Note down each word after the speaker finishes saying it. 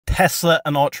Tesla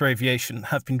and Archer Aviation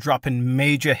have been dropping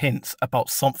major hints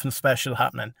about something special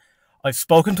happening. I've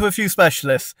spoken to a few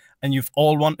specialists, and you've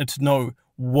all wanted to know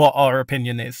what our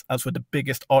opinion is, as we're the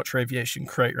biggest Archer Aviation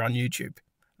creator on YouTube.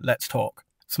 Let's talk.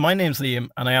 So my name's Liam,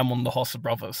 and I am one of the Hustle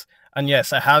Brothers. And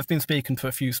yes, I have been speaking to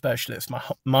a few specialists. My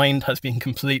mind has been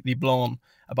completely blown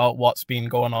about what's been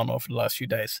going on over the last few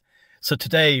days. So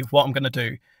today, what I'm going to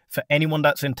do, for anyone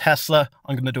that's in Tesla,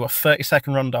 I'm going to do a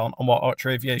 30-second rundown on what Archer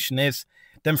Aviation is.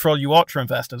 Then for all you Archer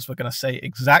investors, we're going to say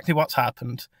exactly what's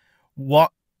happened,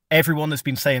 what everyone has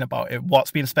been saying about it,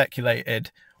 what's been speculated,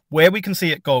 where we can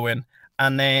see it going,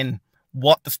 and then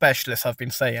what the specialists have been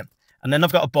saying. And then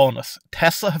I've got a bonus.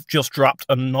 Tesla have just dropped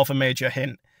another major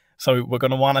hint, so we're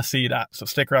going to want to see that. So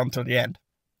stick around till the end.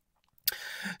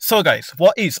 So guys,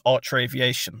 what is Archer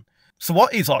Aviation? So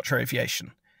what is Archer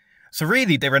Aviation? So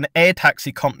really, they're an air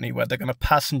taxi company where they're going to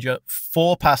passenger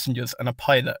 4 passengers and a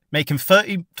pilot, making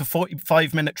 30 to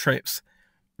 45-minute trips,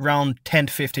 around 10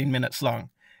 to 15 minutes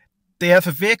long. They have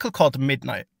a vehicle called the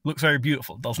Midnight. Looks very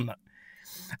beautiful, doesn't it?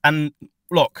 And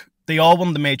look, they are one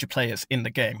of the major players in the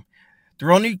game.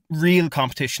 Their only real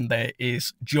competition there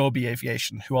is Joby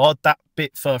Aviation, who are that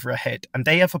bit further ahead, and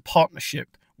they have a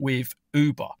partnership with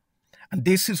Uber. And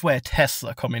this is where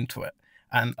Tesla come into it,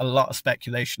 and a lot of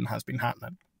speculation has been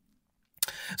happening.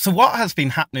 So what has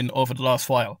been happening over the last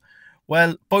while?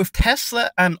 Well, both Tesla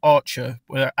and Archer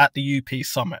were at the UP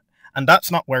Summit, and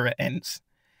that's not where it ends.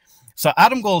 So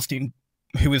Adam Goldstein,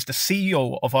 who is the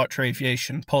CEO of Archer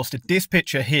Aviation, posted this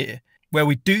picture here, where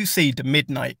we do see the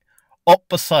Midnight up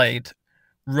beside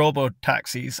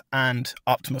Robotaxis and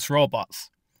Optimus robots.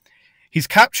 He's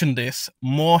captioned this,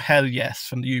 "More hell yes"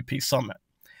 from the UP Summit.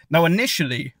 Now,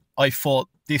 initially, I thought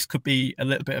this could be a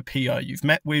little bit of PR. You've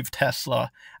met with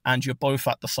Tesla and you're both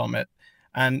at the summit.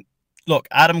 And look,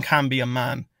 Adam can be a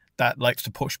man that likes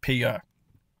to push PR.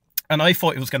 And I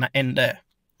thought it was going to end there.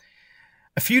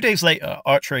 A few days later,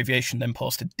 Archer Aviation then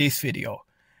posted this video.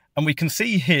 And we can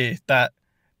see here that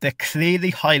they're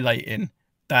clearly highlighting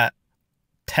that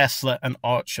Tesla and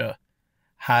Archer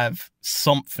have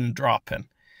something dropping.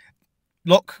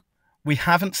 Look, we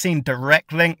haven't seen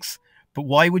direct links, but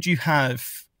why would you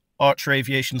have Archer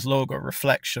Aviation's logo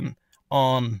reflection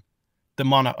on the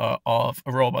monitor of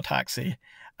a Robotaxi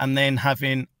and then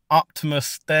having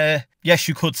Optimus there? Yes,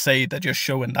 you could say they're just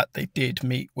showing that they did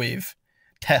meet with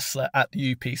Tesla at the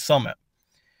UP Summit.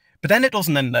 But then it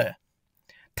doesn't end there.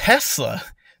 Tesla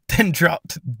then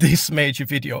dropped this major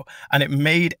video, and it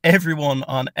made everyone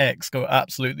on X go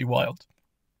absolutely wild.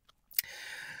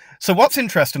 So what's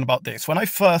interesting about this, when I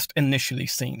first initially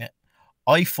seen it,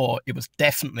 I thought it was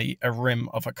definitely a rim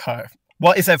of a car.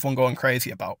 What is everyone going crazy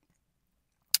about?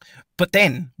 But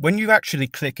then, when you actually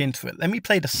click into it, let me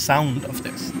play the sound of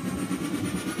this.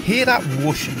 Hear that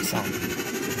whooshing sound.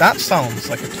 That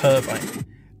sounds like a turbine.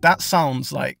 That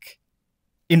sounds like,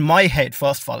 in my head,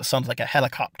 first of all, it sounds like a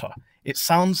helicopter. It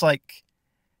sounds like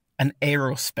an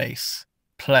aerospace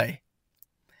play.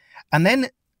 And then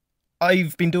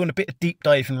I've been doing a bit of deep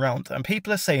diving around, and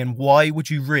people are saying, why would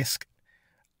you risk,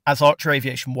 as Archer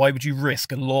Aviation, why would you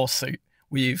risk a lawsuit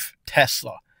with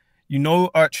Tesla? You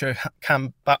know Archer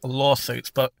can battle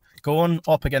lawsuits, but going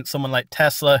up against someone like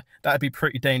Tesla, that'd be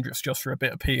pretty dangerous just for a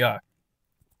bit of PR.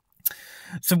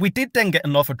 So we did then get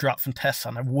another drop from Tesla,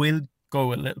 and I will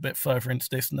go a little bit further into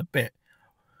this in a bit.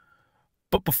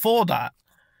 But before that,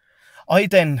 I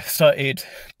then started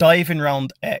diving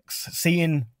around X,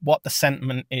 seeing what the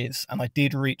sentiment is, and I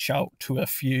did reach out to a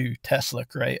few Tesla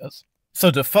creators.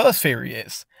 So the first theory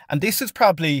is, and this is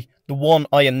probably the one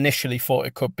I initially thought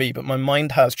it could be, but my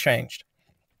mind has changed.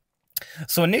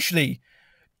 So initially,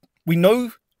 we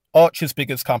know Archer's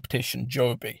biggest competition,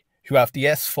 Joby, who have the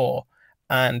S4,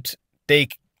 and they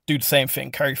do the same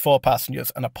thing, carry 4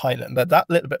 passengers and a pilot, and they're that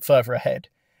little bit further ahead.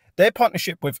 Their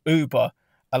partnership with Uber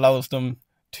allows them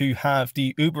to have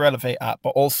the Uber Elevate app, but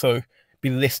also be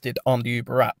listed on the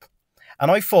Uber app. And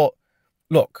I thought,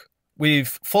 look,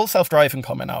 with full self-driving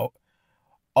coming out,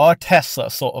 are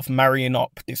Tesla sort of marrying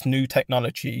up this new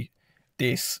technology,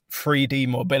 this 3D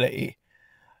mobility?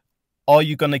 Are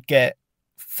you going to get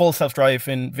full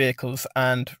self-driving vehicles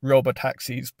and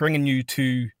robotaxis bringing you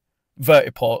to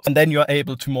vertiports, and then you're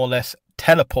able to more or less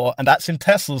teleport, and that's in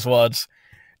Tesla's words,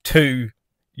 to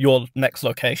your next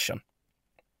location?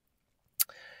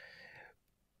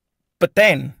 But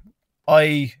then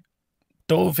I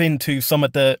dove into some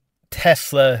of the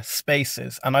Tesla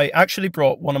spaces, and I actually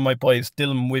brought one of my boys,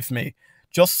 Dylan, with me,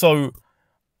 just so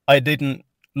I didn't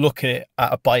look at it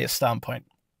at a biased standpoint.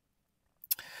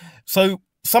 So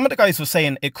some of the guys were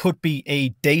saying it could be a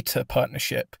data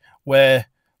partnership where,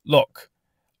 look,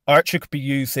 Archer could be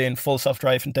using full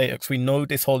self-driving data because we know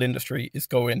this whole industry is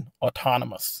going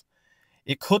autonomous.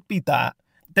 It could be that.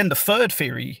 Then the third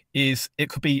theory is it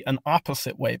could be an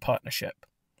opposite way partnership.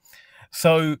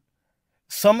 So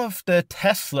some of the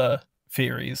Tesla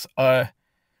theories are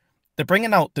they're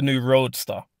bringing out the new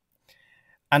Roadster.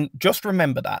 And just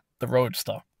remember that, the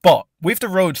Roadster. But with the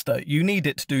Roadster, you need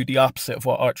it to do the opposite of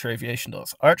what Archer Aviation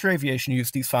does. Archer Aviation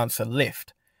uses these fans for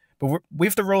lift. But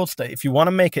with the Roadster, if you want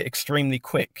to make it extremely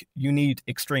quick, you need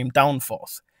extreme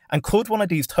downforce. And could one of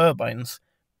these turbines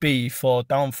be for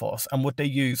downforce? And would they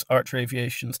use Archer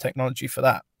Aviation's technology for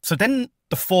that? So then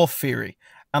the fourth theory,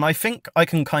 and I think I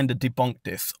can kind of debunk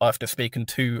this after speaking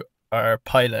to our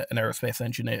pilot and aerospace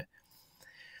engineer.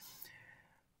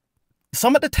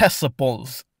 Some of the Tesla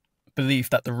bulls believe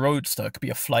that the Roadster could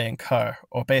be a flying car,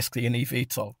 or basically an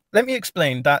eVTOL. Let me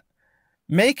explain that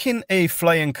making a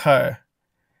flying car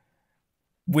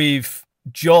with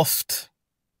just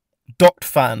duct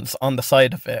fans on the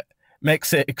side of it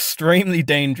makes it extremely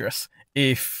dangerous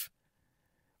if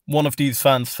one of these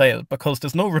fans fail, because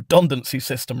there's no redundancy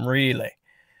system really.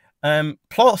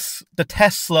 Plus, the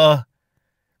Tesla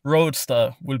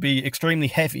Roadster will be extremely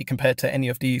heavy compared to any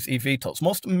of these eVTOLs.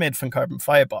 Most of them made from carbon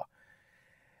fiber.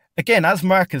 Again, as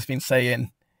Mark has been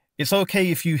saying, it's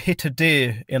okay if you hit a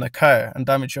deer in a car and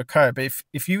damage your car, but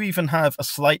if you even have a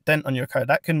slight dent on your car,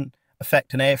 that can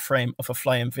affect an airframe of a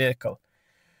flying vehicle.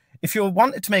 If you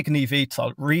wanted to make an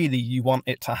eVTOL, really you want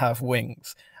it to have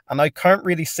wings. And I can't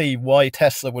really see why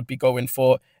Tesla would be going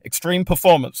for extreme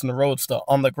performance in the Roadster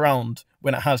on the ground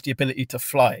when it has the ability to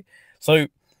fly. So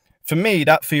for me,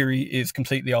 that theory is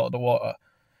completely out of the water.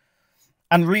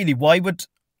 And really, why would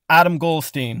Adam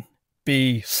Goldstein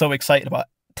be so excited about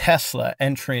Tesla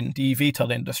entering the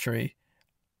eVTOL industry?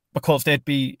 Because there'd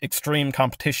be extreme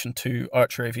competition to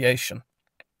Archer Aviation.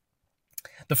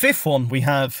 The fifth one, we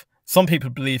have some people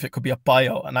believe it could be a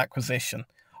buyout, an acquisition.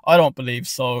 I don't believe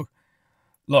so.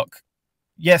 Look,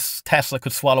 yes, Tesla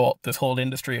could swallow up this whole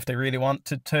industry if they really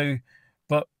wanted to,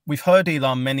 but we've heard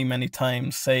Elon many, many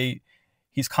times say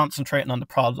he's concentrating on the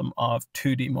problem of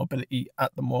 2D mobility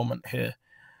at the moment here.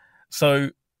 So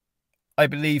I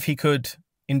believe he could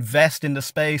invest in the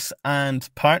space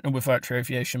and partner with Archer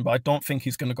Aviation, but I don't think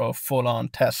he's going to go full-on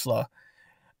Tesla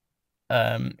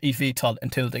eVTOL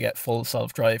until they get full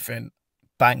self-driving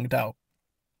banged out.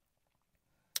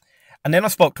 And then I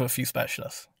spoke to a few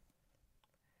specialists.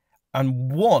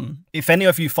 And one, if any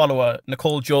of you follow her,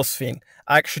 Nicole Josephine,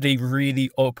 actually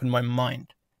really opened my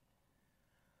mind.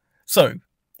 So,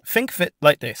 think of it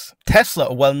like this. Tesla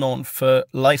are well known for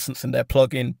licensing their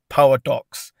plug-in power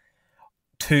docks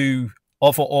to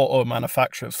other auto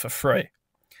manufacturers for free.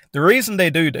 The reason they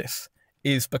do this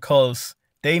is because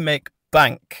they make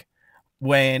bank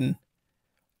when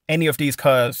any of these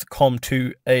cars come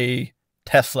to a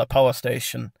Tesla power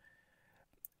station.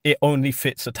 It only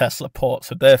fits a Tesla port.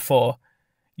 So therefore,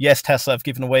 yes, Tesla have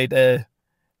given away their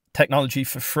technology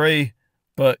for free,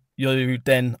 but you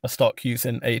then are stuck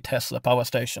using a Tesla power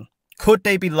station. Could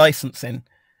they be licensing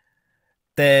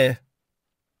their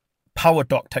power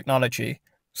dock technology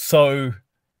so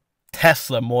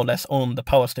Tesla more or less own the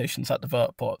power stations at the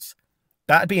vertiports?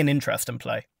 That'd be an interesting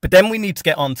play. But then we need to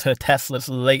get on to Tesla's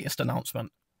latest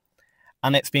announcement.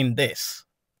 And it's been this.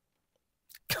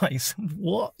 Guys,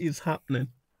 what is happening?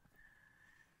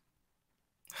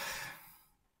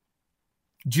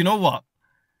 Do you know what?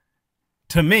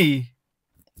 To me,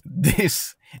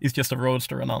 this is just a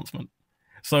Roadster announcement.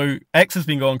 So X has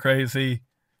been going crazy.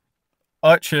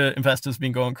 Archer investors have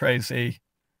been going crazy.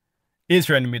 Is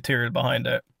there any material behind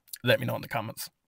it? Let me know in the comments.